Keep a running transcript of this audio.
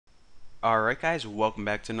Alright guys, welcome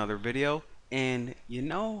back to another video. And you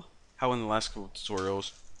know how in the last couple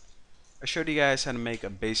tutorials I showed you guys how to make a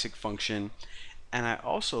basic function, and I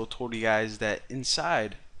also told you guys that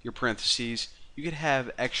inside your parentheses you could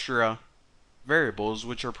have extra variables,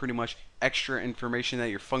 which are pretty much extra information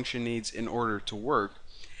that your function needs in order to work.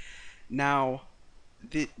 Now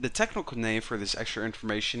the technical name for this extra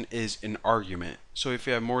information is an argument. So if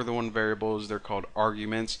you have more than one variables, they're called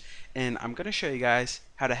arguments, and I'm going to show you guys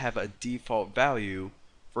how to have a default value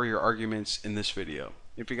for your arguments in this video.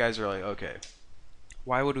 If you guys are like, okay,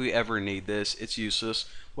 why would we ever need this? It's useless.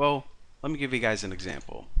 Well, let me give you guys an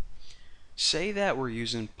example. Say that we're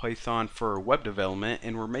using Python for web development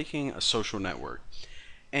and we're making a social network,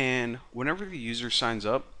 and whenever the user signs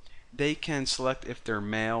up, they can select if they're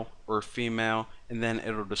male or female, and then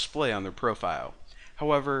it'll display on their profile.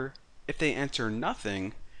 However, if they enter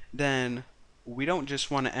nothing, then we don't just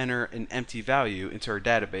want to enter an empty value into our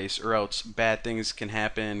database, or else bad things can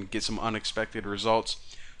happen, get some unexpected results.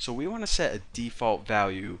 So we want to set a default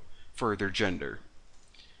value for their gender.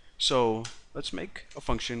 So let's make a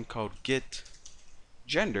function called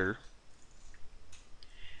getGender,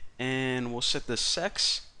 and we'll set the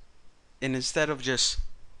sex, and instead of just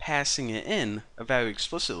passing it in a value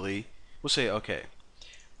explicitly, we'll say, okay,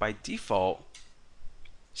 by default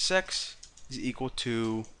sex is equal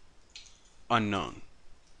to unknown.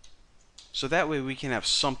 So that way we can have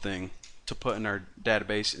something to put in our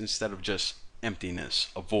database instead of just emptiness,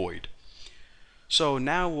 a void. So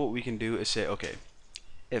now what we can do is say, okay,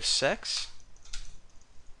 if sex,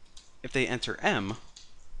 if they enter M,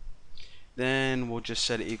 then we'll just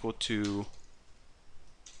set it equal to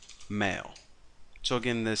male. So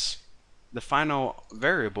again, the final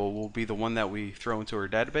variable will be the one that we throw into our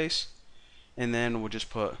database, and then we'll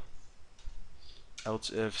just put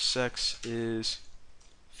else if sex is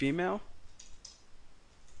female,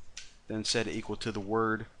 then set it equal to the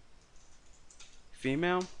word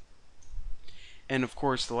female. And of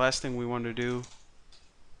course the last thing we want to do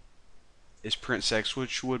is print sex,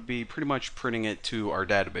 which would be pretty much printing it to our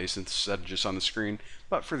database instead of just on the screen,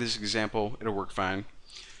 but for this example it'll work fine.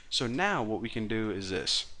 So now what we can do is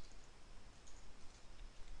this.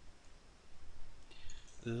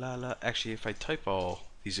 Actually, if I type all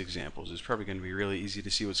these examples, it's probably going to be really easy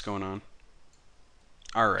to see what's going on.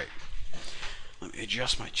 Alright, let me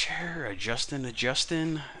adjust my chair.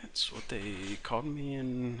 Adjustin'. That's what they called me,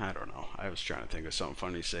 and I don't know. I was trying to think of something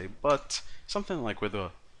funny to say, but something like with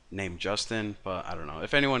a name Justin, but I don't know.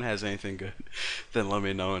 If anyone has anything good, then let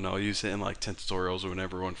me know, and I'll use it in like 10 tutorials when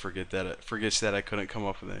everyone forgets that I couldn't come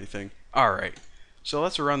up with anything. Alright, so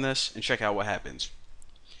let's run this and check out what happens.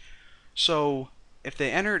 So if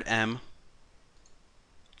they entered M,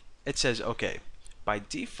 it says, okay, by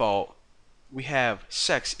default we have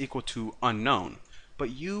sex equal to unknown, but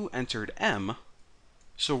you entered M,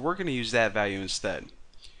 so we're going to use that value instead.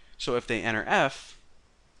 So if they enter F,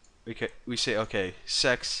 we say, okay,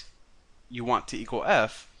 sex you want to equal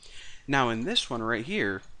F. Now in this one right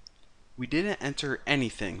here, we didn't enter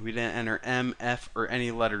anything. We didn't enter M, F, or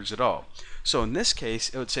any letters at all. So in this case,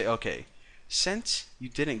 it would say, okay, since you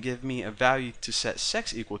didn't give me a value to set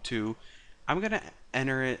sex equal to, I'm going to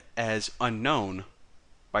enter it as unknown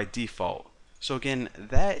by default. So again,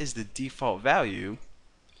 that is the default value.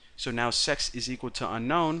 So now sex is equal to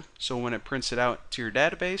unknown, so when it prints it out to your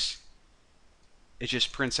database, it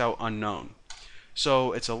just prints out unknown.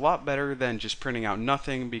 So it's a lot better than just printing out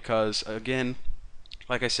nothing, because again,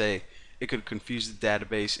 like I say, it could confuse the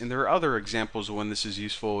database, and there are other examples of when this is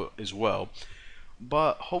useful as well.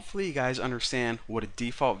 But hopefully you guys understand what a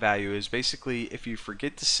default value is. Basically, if you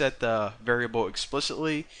forget to set the variable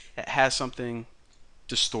explicitly, it has something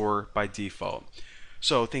to store by default.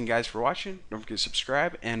 So thank you guys for watching. Don't forget to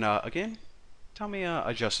subscribe, and again, tell me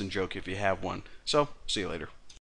a Justin joke if you have one. So see you later.